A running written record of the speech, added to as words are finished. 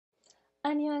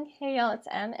Annyeong, hey y'all, it's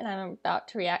Em, and I'm about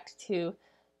to react to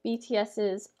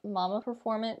BTS's Mama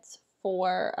performance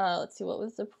for, let's see, what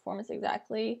was the performance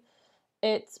exactly?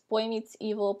 It's Boy Meets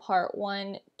Evil Part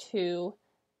 1, 2,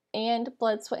 and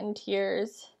Blood, Sweat, and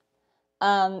Tears.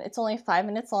 It's only 5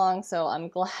 minutes long, so I'm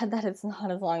glad that it's not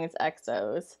as long as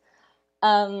EXO's.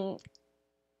 Um,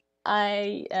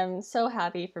 I am so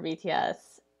happy for BTS.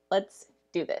 Let's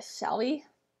do this, shall we?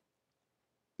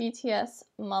 BTS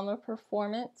Mama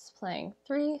performance playing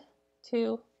 3,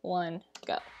 2, 1,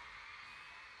 go.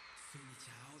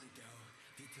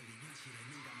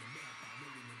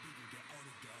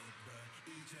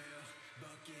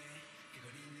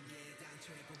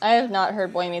 I have not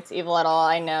heard Boy Meets Evil at all,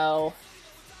 I know.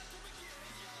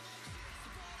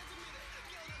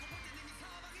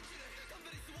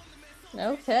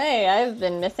 Okay, I've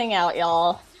been missing out,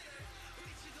 y'all.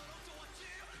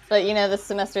 But you know, this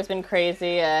semester's been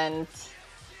crazy, and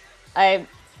there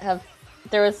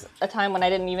was a time when I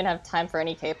didn't even have time for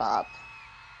any K-pop.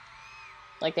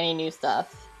 Like any new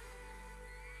stuff.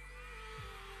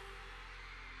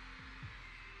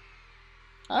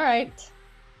 Alright.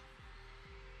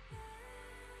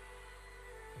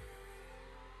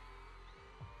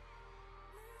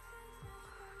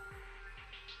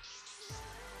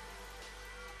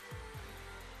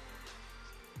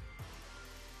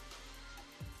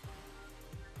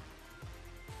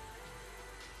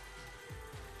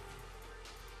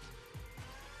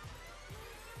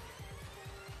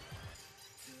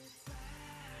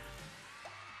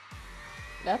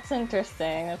 That's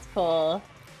interesting, that's cool.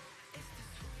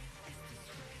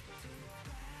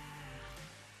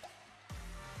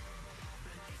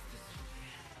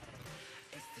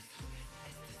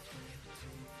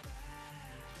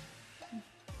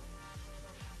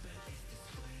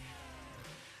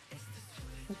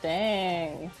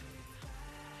 Dang.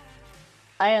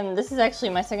 This is actually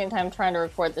my second time trying to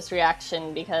record this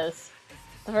reaction because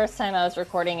the first time I was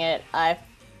recording it, I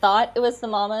thought it was the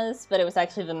Mamas, but it was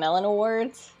actually the Melon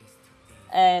Awards.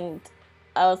 And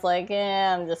I was like,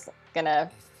 yeah, I'm just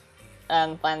gonna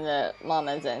find the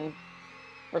Mamas and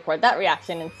record that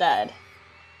reaction instead.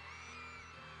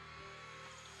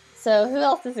 So who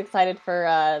else is excited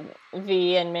for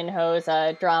V and Minho's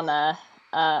drama,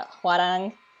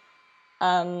 Hwarang?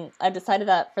 I've decided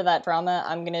that for that drama,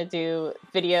 I'm gonna do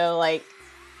video, like,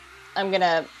 I'm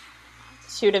gonna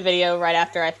shoot a video right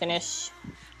after I finish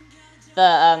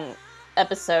the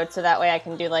episode, so that way I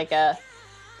can do like a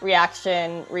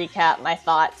reaction, recap my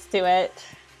thoughts to it.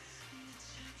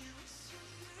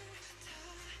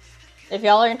 If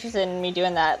y'all are interested in me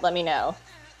doing that, let me know.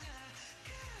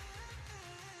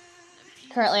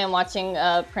 Currently I'm watching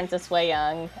Princess Wei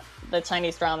Young, the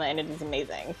Chinese drama, and it is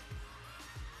amazing.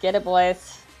 Get it,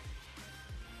 boys.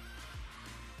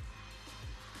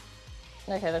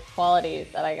 Okay, the quality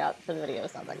that I got for the video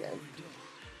is not that good.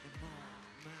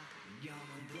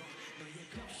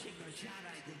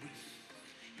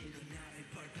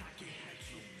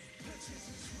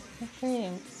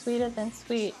 Cream, sweeter than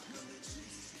sweet.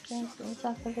 Drinks on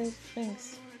top of those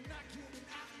drinks.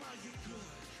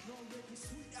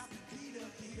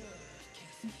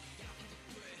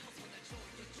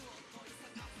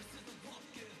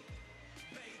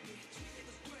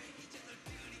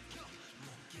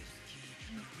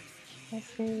 Let's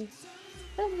see.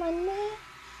 The money.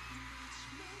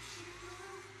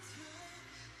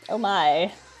 Oh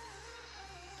my.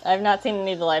 I have not seen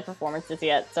any of the live performances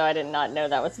yet, so I did not know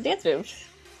that was a dance move.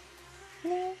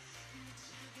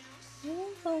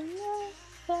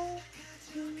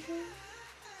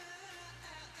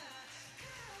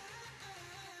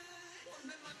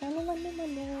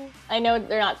 I know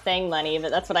they're not saying money,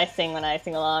 but that's what I sing when I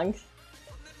sing along.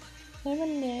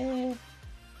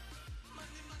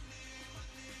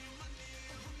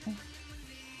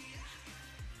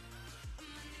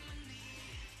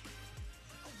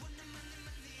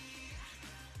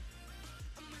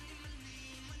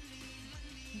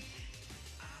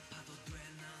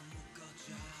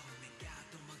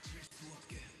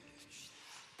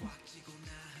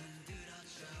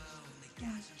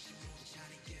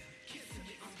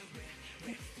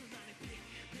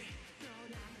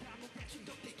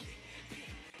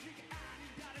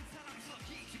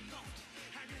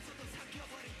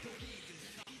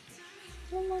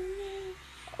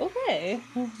 Okay.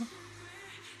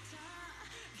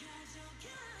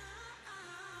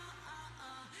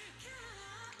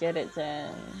 Get it,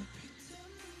 Jen.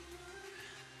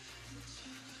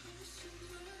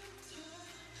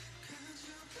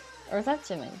 Or is that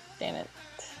Jimin? Damn it.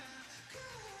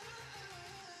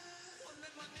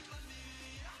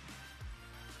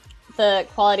 The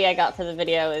quality I got for the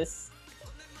video is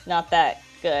not that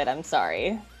good. I'm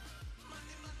sorry.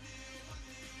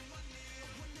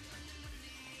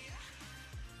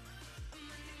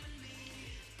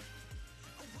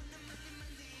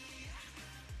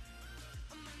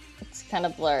 It's kind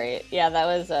of blurry. Yeah, that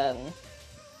was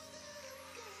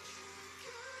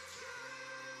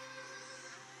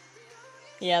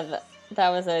yeah, that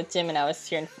was a Jimin I was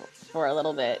cheering for a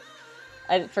little bit.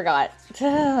 I forgot.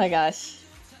 Oh my gosh.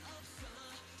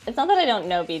 It's not that I don't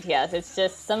know BTS. It's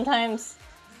just sometimes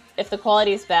if the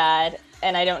quality's bad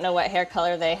and I don't know what hair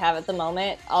color they have at the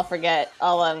moment, I'll forget.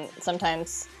 I'll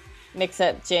sometimes mix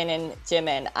up Jin and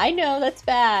Jimin. I know that's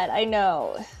bad. I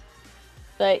know.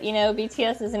 But you know,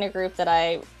 BTS isn't a group that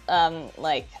I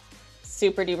like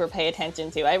super duper pay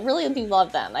attention to. I really do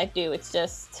love them. I do. It's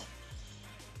just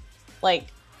like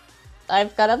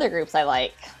I've got other groups I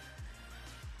like.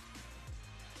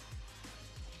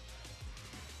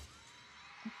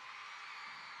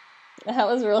 That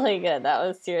was really good. That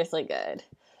was seriously good.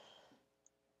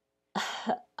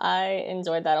 I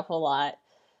enjoyed that a whole lot.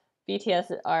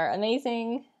 BTS are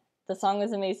amazing. The song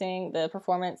was amazing. The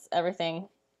performance, everything.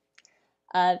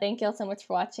 Thank y'all so much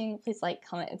for watching. Please like,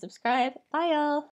 comment, and subscribe. Bye, y'all.